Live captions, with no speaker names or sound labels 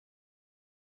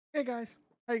Hey guys,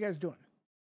 how you guys doing?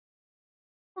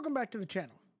 Welcome back to the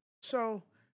channel. So,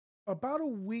 about a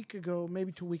week ago,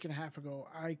 maybe 2 week and a half ago,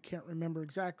 I can't remember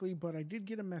exactly, but I did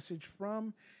get a message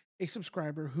from a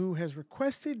subscriber who has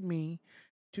requested me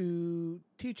to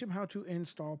teach him how to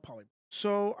install Polybar.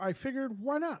 So I figured,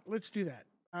 why not? Let's do that.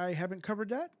 I haven't covered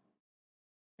that,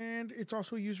 and it's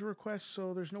also a user request,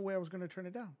 so there's no way I was going to turn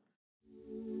it down.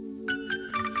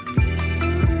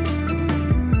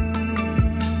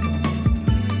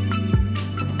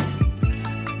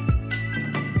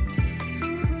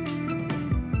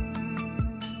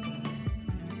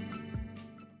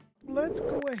 Let's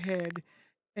go ahead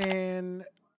and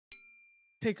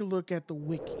take a look at the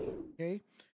wiki, okay?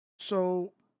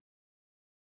 So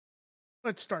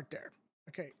let's start there.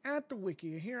 Okay, at the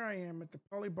wiki, here I am at the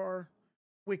Polybar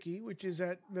wiki, which is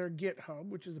at their GitHub,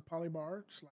 which is a Polybar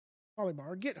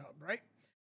GitHub, right?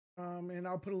 And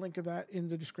I'll put a link of that in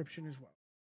the description as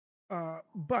well.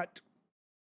 But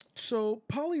so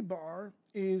Polybar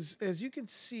is, as you can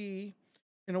see,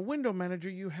 in a window manager,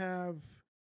 you have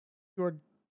your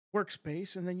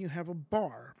workspace, and then you have a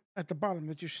bar at the bottom.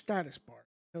 That's your status bar.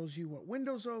 It tells you what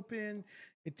window's open.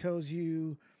 It tells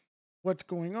you what's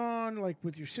going on, like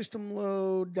with your system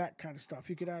load, that kind of stuff.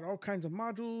 You could add all kinds of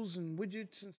modules and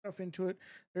widgets and stuff into it.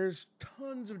 There's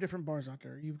tons of different bars out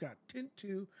there. You've got Tint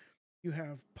 2, you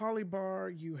have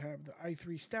Polybar, you have the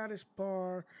i3 status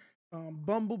bar,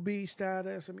 Bumblebee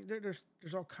status. I mean, there's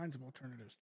all kinds of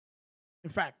alternatives. In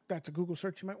fact, that's a Google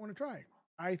search you might want to try.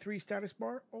 i3 status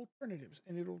bar alternatives,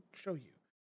 and it'll show you.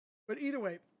 But either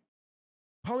way,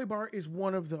 Polybar is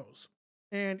one of those.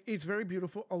 And it's very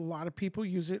beautiful. A lot of people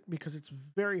use it because it's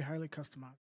very highly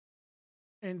customized.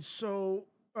 And so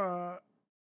to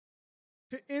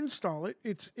install it,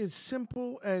 it's as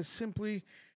simple as simply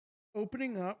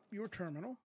opening up your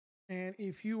terminal. And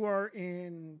if you are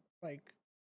in like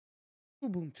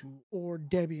Ubuntu or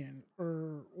Debian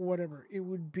or whatever, it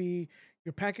would be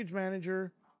your package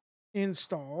manager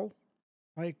install,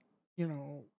 like,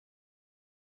 and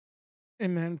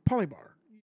then Polybar,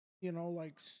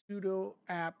 like sudo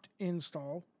apt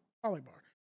install Polybar.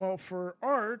 Well, for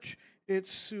Arch, it's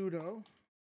sudo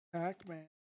pacman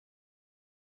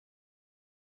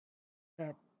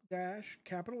dash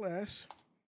capital S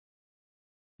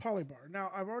Polybar.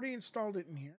 Now, I've already installed it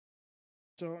in here.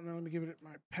 So now let me give it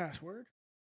my password.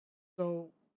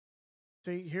 So,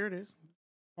 see, here it is.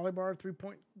 Polybar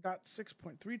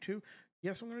 3.6.32.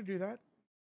 Yes, I'm going to do that.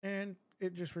 And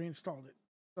it just reinstalled it.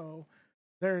 So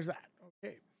there's that.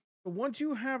 Okay. So once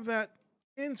you have that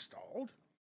installed,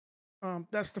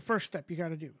 that's the first step you got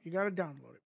to do. You got to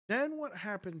download it. Then what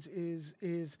happens is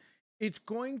it's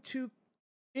going to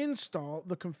install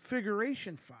the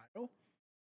configuration file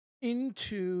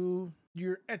into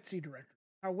your Etsy directory.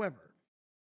 However,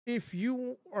 if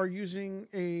you are using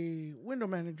a window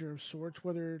manager of sorts,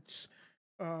 whether it's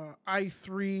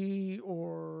i3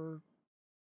 or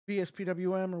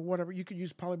BSPWM or whatever, you could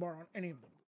use Polybar on any of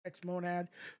them. Xmonad.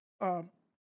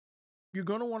 You're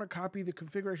going to want to copy the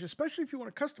configuration, especially if you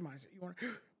want to customize it. You want to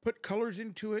put colors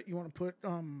into it. You want to put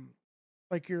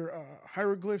like your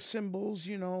hieroglyph symbols,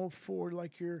 for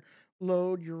like your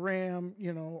load, your RAM,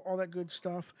 all that good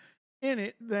stuff in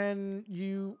it. Then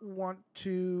you want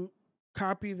to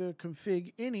copy the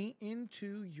config any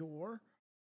into your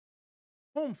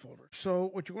home folder. So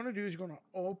what you're going to do is you're going to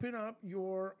open up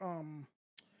your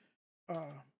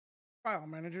file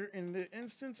manager. In the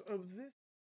instance of this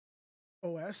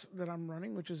OS that I'm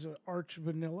running, which is an Arch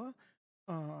Vanilla,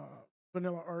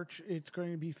 Vanilla Arch, it's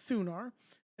going to be Thunar.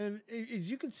 And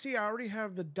as you can see, I already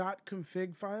have the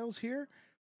 .config files here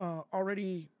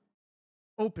already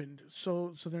opened,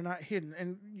 so they're not hidden.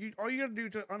 And all you got to do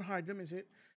to unhide them is hit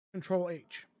Control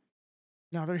H.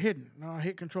 Now they're hidden. Now I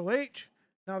hit Control H.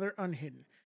 Now they're unhidden.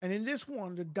 And in this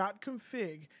one, the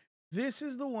 .config, this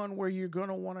is the one where you're going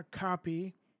to want to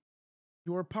copy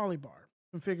your Polybar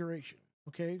configuration.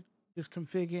 Okay, this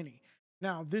config any.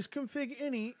 Now this config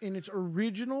any in its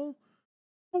original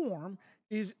form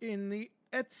is in the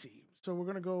Etsy. So we're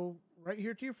going to go right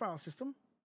here to your file system,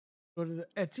 go to the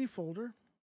Etsy folder,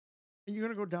 and you're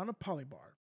going to go down to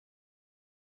Polybar.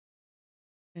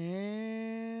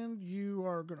 And you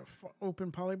are going to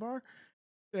open Polybar.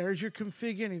 There's your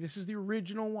config any. This is the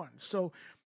original one. So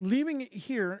leaving it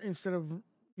here instead of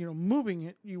moving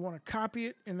it, you want to copy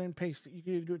it and then paste it. You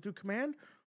can either do it through command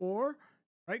or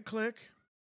right click,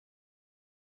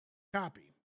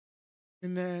 copy.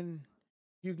 And then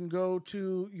you can go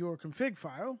to your config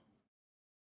file.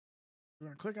 You're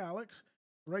going to click Alex,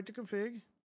 right to config,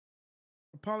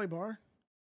 Polybar,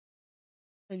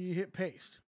 and you hit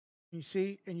paste. You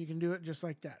see, and you can do it just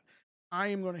like that. I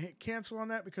am going to hit cancel on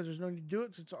that because there's no need to do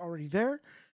it since it's already there.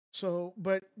 So,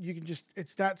 but you can just,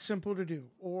 it's that simple to do.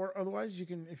 Or otherwise, you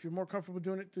can, if you're more comfortable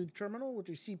doing it through the terminal with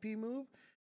your CP move,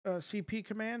 CP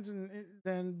commands, and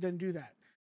then do that.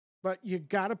 But you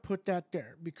got to put that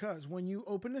there because when you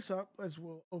open this up, as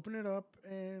we'll open it up,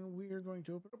 and we are going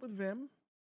to open it up with Vim,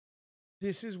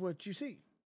 this is what you see.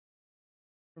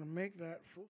 I'm going to make that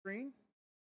full screen.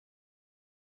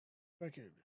 Okay.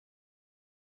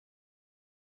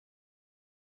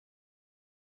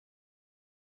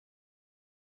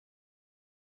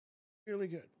 Really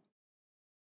good.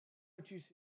 What you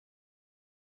see.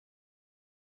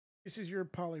 This is your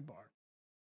polybar.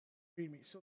 Read me.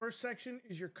 So the first section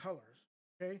is your colors,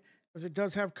 okay? Because it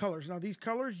does have colors. Now these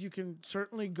colors, you can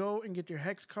certainly go and get your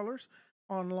hex colors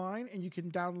online, and you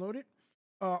can download it.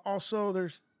 Also, you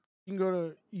can go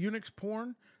to Unix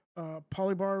porn,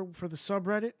 Polybar for the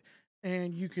subreddit,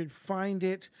 and you could find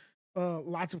it.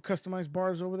 Lots of customized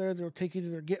bars over there. They'll take you to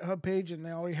their GitHub page, and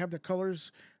they already have the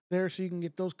colors there, so you can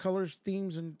get those colors,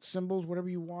 themes, and symbols, whatever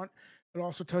you want. It'll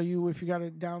also tell you if you got to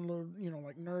download,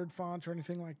 like nerd fonts or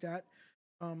anything like that.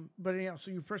 But anyhow, so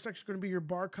your first section is going to be your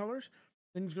bar colors.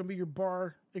 Then it's going to be your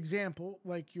bar example,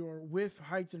 like your width,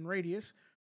 height, and radius.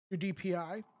 Your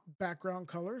DPI, background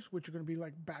colors, which are going to be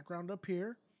like background up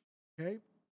here. Okay.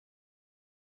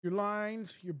 Your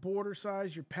lines, your border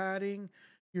size, your padding,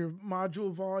 your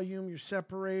module volume, your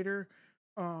separator.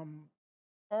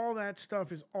 All that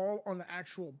stuff is all on the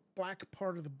actual black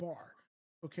part of the bar.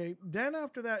 Okay. Then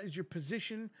after that is your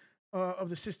position of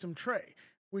the system tray,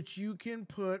 which you can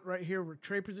put right here with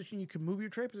tray position. You can move your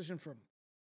tray position from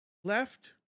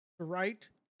left to right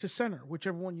to center,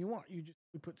 whichever one you want. You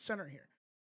put center here.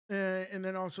 And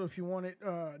then also if you want it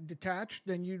detached,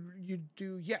 then you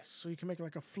do yes. So you can make it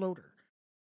like a floater.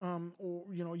 Or,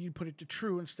 you put it to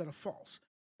true instead of false.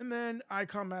 And then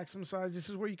icon maximum size. This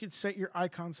is where you can set your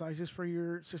icon sizes for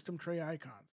your system tray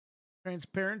icons.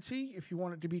 Transparency, if you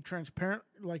want it to be transparent,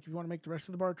 like if you want to make the rest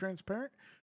of the bar transparent,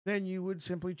 then you would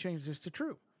simply change this to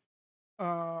true.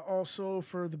 Also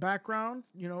for the background,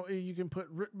 you can put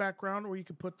background, or you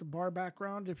can put the bar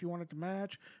background if you want it to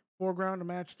match, foreground to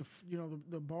match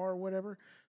the bar or whatever.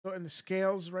 So, and the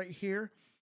scales right here.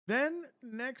 Then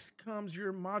next comes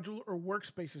your module or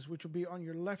workspaces, which will be on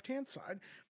your left-hand side.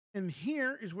 And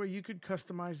here is where you could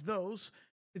customize those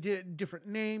to different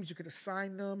names. You could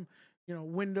assign them,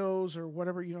 windows or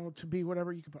whatever, to be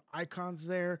whatever. You could put icons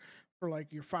there for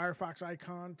like your Firefox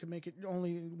icon to make it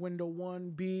only window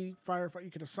 1B Firefox.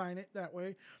 You could assign it that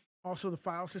way. Also the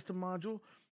file system module,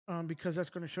 because that's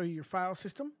going to show you your file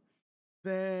system.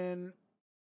 Then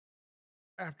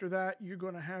after that, you're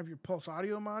going to have your pulse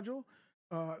audio module.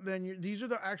 Then these are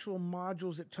the actual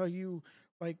modules that tell you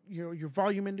like your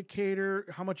volume indicator,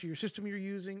 how much of your system you're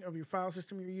using, of your file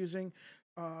system you're using,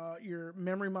 your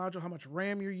memory module, how much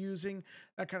RAM you're using,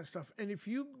 that kind of stuff. And if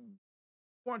you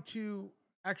want to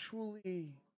actually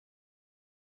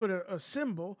put a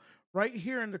symbol right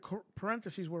here in the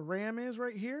parentheses where RAM is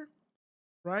right here,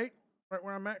 right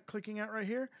where I'm at, clicking at right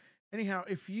here. Anyhow,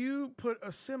 if you put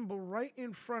a symbol right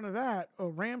in front of that, a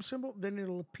RAM symbol, then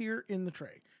it'll appear in the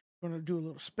tray. You're going to do a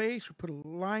little space or put a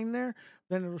line there,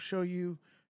 then it'll show you,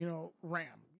 RAM,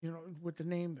 with the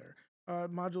name there.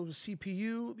 Module is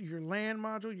CPU, your LAN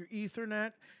module, your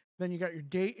Ethernet, then you got your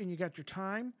date and you got your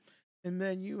time, and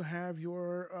then you have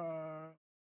your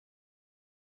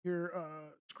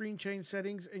screen change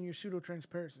settings and your pseudo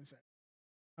transparency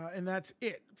settings. And that's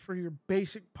it for your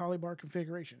basic Polybar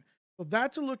configuration. So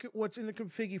that's a look at what's in the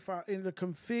config file, in the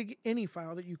config any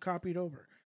file that you copied over.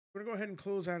 We're gonna go ahead and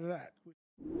close out of that.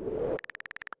 Do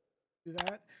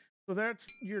that. So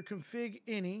that's your config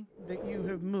any that you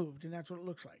have moved, and that's what it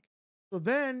looks like. So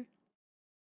then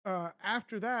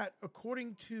after that,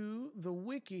 according to the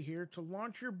wiki here, to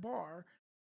launch your bar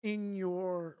in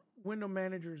your window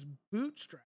manager's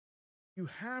bootstrap, you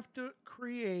have to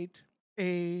create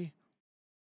a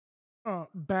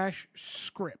bash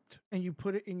script, and you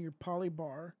put it in your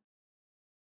Polybar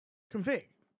config.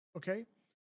 Okay,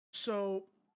 so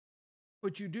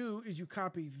what you do is you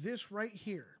copy this right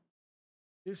here,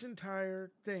 this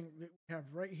entire thing that we have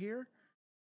right here,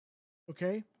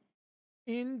 okay,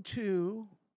 into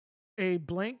a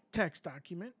blank text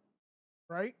document,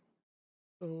 right?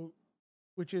 So,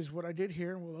 which is what I did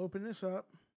here, and we'll open this up.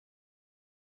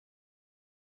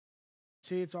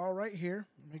 See, it's all right here.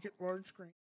 Make it large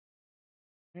screen,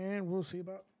 and we'll see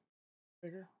about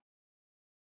bigger.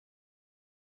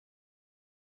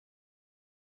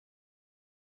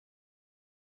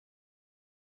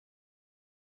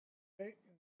 Okay, here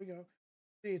we go.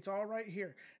 See, it's all right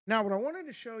here. Now, what I wanted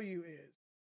to show you is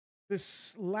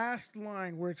this last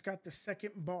line where it's got the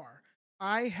second bar.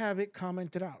 I have it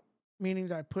commented out, meaning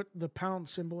that I put the pound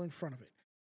symbol in front of it.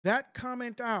 That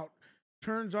comment out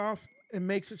turns off and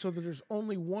makes it so that there's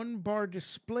only one bar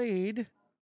displayed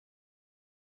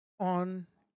on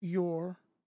your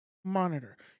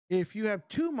monitor. If you have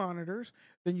two monitors,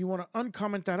 then you want to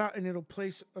uncomment that out and it'll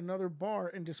place another bar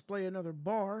and display another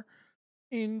bar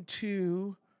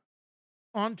onto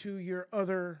your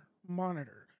other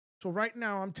monitor. So right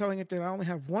now I'm telling it that I only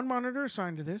have one monitor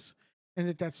assigned to this and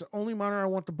that that's the only monitor I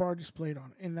want the bar displayed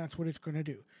on, and that's what it's going to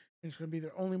do. And it's going to be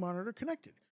the only monitor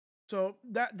connected. So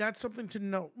that's something to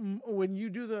note. When you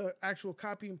do the actual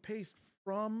copy and paste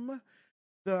from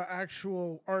the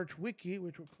actual Arch Wiki,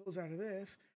 which will close out of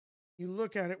this, you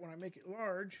look at it when I make it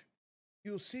large,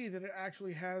 you'll see that it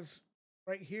actually has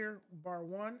right here bar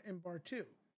 1 and bar 2.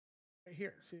 Right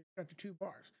here, see, it's got the two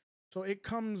bars. So it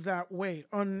comes that way,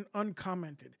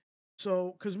 uncommented.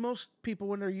 So, because most people,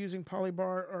 when they're using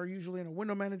Polybar, are usually in a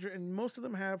window manager, and most of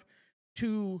them have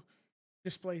two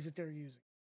displays that they're using.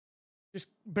 Just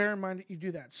bear in mind that you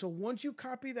do that. So once you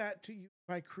copy that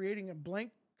by creating a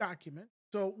blank document,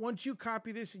 so once you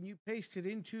copy this and you paste it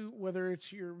into whether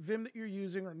it's your Vim that you're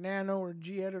using or Nano or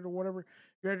Gedit or whatever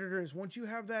your editor is, once you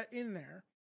have that in there,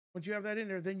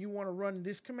 then you want to run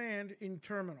this command in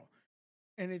terminal.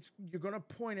 And you're going to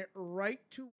point it right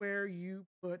to where you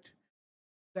put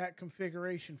that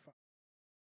configuration file.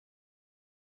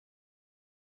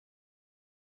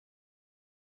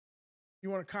 You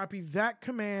want to copy that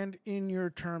command in your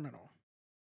terminal.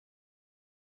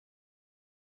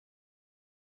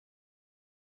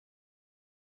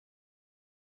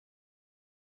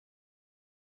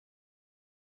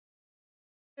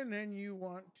 And then you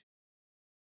want to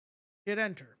hit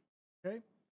enter, okay?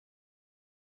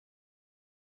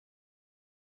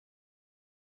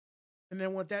 And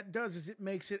then what that does is it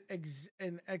makes it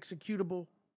an executable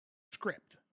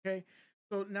script, okay?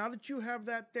 So now that you have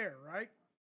that there, right?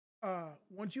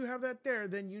 Once you have that there,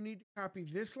 then you need to copy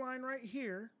this line right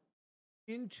here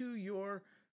into your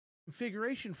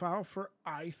configuration file for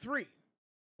i3.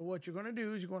 So what you're going to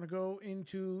do is you're going to go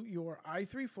into your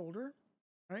i3 folder,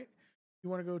 right? You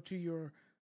want to go to your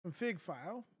config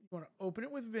file. You want to open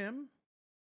it with Vim.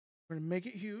 We're going to make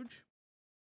it huge.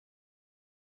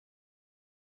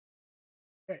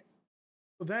 Okay.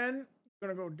 So then you're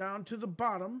going to go down to the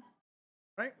bottom,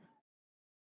 right?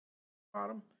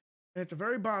 Bottom. And at the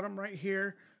very bottom right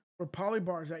here where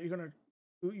Polybar is at, you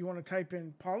want to type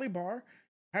in Polybar,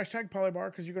 hashtag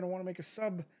Polybar, because you're going to want to make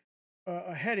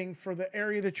a heading for the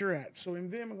area that you're at. So in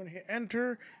Vim, I'm going to hit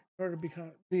enter in order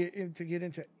to get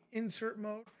into insert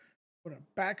mode. Put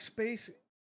a backspace,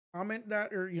 comment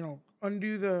that, or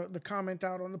undo the comment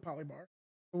out on the Polybar.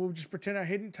 So we'll just pretend I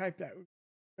didn't type that.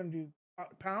 We're going to do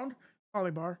pound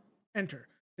Polybar, enter.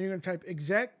 Then you're going to type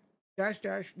exec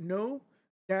 -- no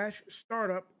 --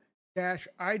 startup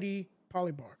 -id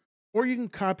Polybar, or you can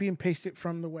copy and paste it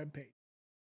from the web page.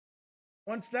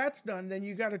 Once that's done, then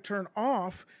you got to turn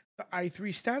off the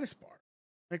i3 status bar.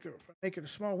 Make it a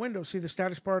small window. See the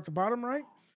status bar at the bottom right?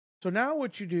 So now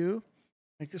what you do,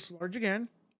 make this large again,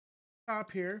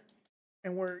 top here,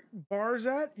 and where bar's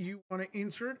at, you want to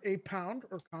insert a pound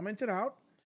or comment it out.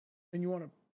 Then you want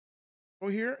to go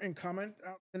here and comment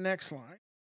out the next line.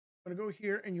 You want to go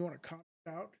here and you want to comment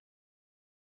out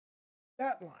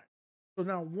that line. So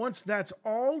now once that's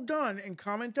all done and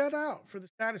comment that out for the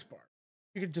status bar,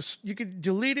 you could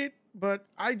delete it, but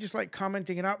I just like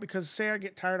commenting it out because say I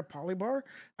get tired of Polybar,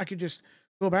 I could just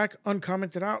go back,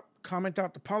 uncomment it out, comment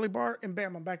out the Polybar, and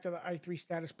bam, I'm back to the i3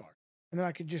 status bar. And then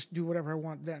I could just do whatever I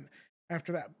want then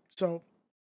after that. So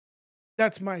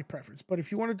that's my preference. But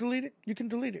if you want to delete it, you can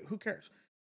delete it. Who cares?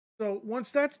 So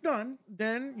once that's done,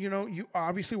 then you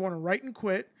obviously want to write and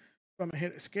quit. So I'm gonna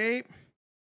hit escape,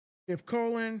 shift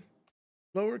colon,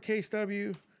 lowercase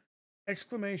w,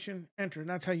 exclamation, enter. And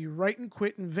that's how you write and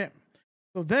quit in Vim.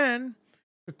 So then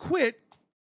to quit,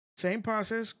 same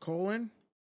process, colon,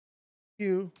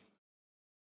 Q,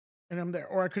 and I'm there.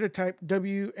 Or I could have typed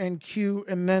W and Q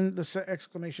and then the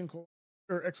exclamation colon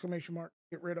or exclamation mark,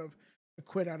 get rid of the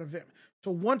quit out of Vim.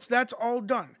 So once that's all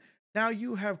done, now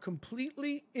you have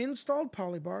completely installed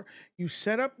Polybar. You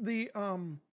set up the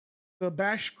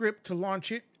bash script to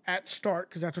launch it at start,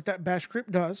 because that's what that bash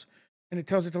script does. And it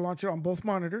tells it to launch it on both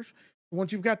monitors.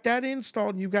 Once you've got that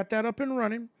installed and you've got that up and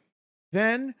running,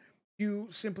 then you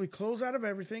simply close out of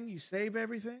everything. You save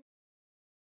everything.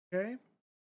 Okay.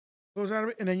 Close out of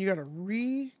it. And then you got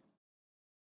to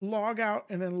log out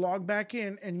and then log back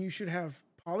in. And you should have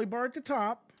Polybar at the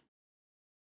top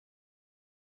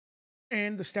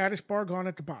and the status bar gone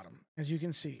at the bottom. As you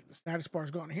can see, the status bar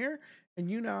is gone here. And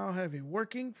you now have a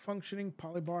working, functioning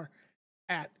Polybar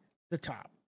at the top.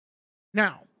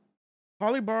 Now,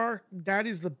 Polybar, that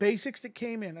is the basics that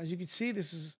came in. As you can see,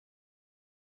 this is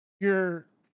your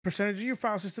percentage of your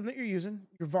file system that you're using,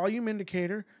 your volume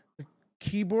indicator, the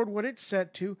keyboard, what it's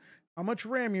set to, how much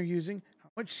RAM you're using, how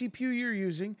much CPU you're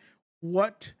using,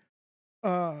 what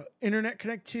internet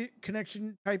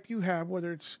connection type you have,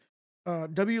 whether it's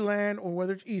WLAN or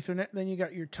whether it's Ethernet. Then you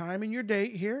got your time and your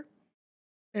date here,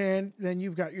 and then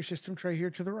you've got your system tray here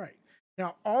to the right.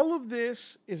 Now, all of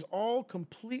this is all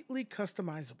completely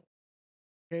customizable.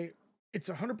 Okay, it's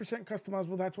 100%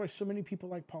 customizable. That's why so many people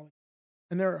like Poly.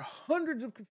 And there are hundreds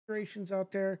of configurations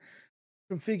out there,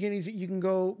 config any's that you can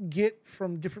go get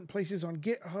from different places on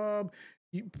GitHub,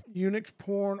 Unix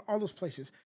porn, all those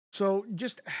places. So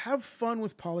just have fun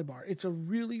with Polybar. It's a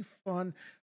really fun,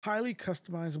 highly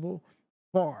customizable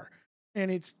bar, and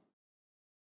it's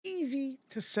easy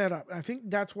to set up. I think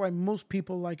that's why most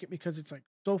people like it, because it's like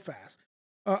so fast.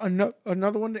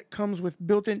 Another one that comes with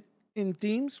built-in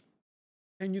themes,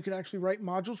 and you can actually write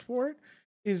modules for it,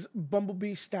 is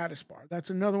Bumblebee Status Bar.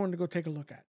 That's another one to go take a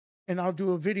look at. And I'll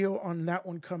do a video on that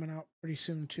one coming out pretty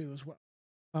soon too as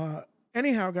well.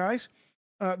 Anyhow, guys,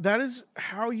 that is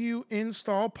how you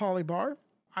install Polybar.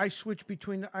 I switch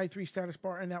between the i3 status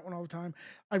bar and that one all the time.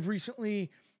 I've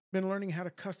recently been learning how to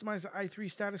customize the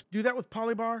i3 status. Do that with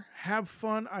Polybar. Have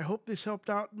fun. I hope this helped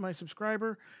out my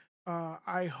subscriber.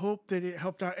 I hope that it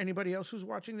helped out anybody else who's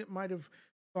watching that might have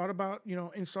thought about,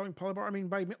 installing Polybar. I mean,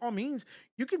 by all means,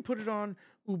 you can put it on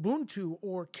Ubuntu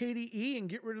or KDE and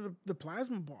get rid of the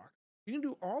Plasma bar. You can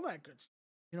do all that good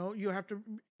stuff. You have to,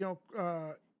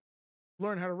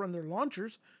 learn how to run their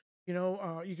launchers. You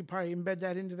can probably embed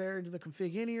that into the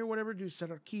config any or whatever. Do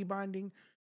set up key binding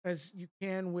as you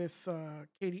can with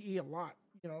KDE a lot.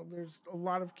 There's a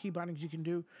lot of key bindings you can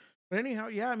do. But anyhow,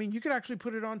 yeah, I mean, you could actually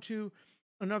put it onto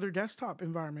another desktop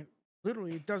environment.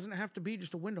 Literally, it doesn't have to be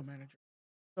just a window manager.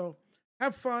 So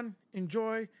have fun,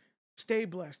 enjoy, stay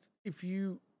blessed. If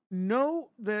you know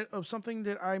that of something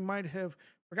that I might have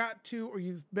forgot to, or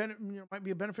might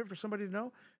be a benefit for somebody to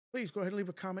know, please go ahead and leave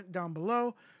a comment down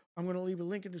below. I'm going to leave a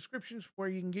link in the descriptions where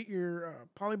you can get your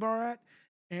Polybar at.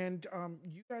 And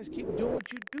you guys keep doing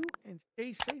what you do and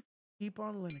stay safe. Keep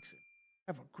on Linuxing.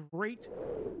 Have a great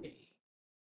day.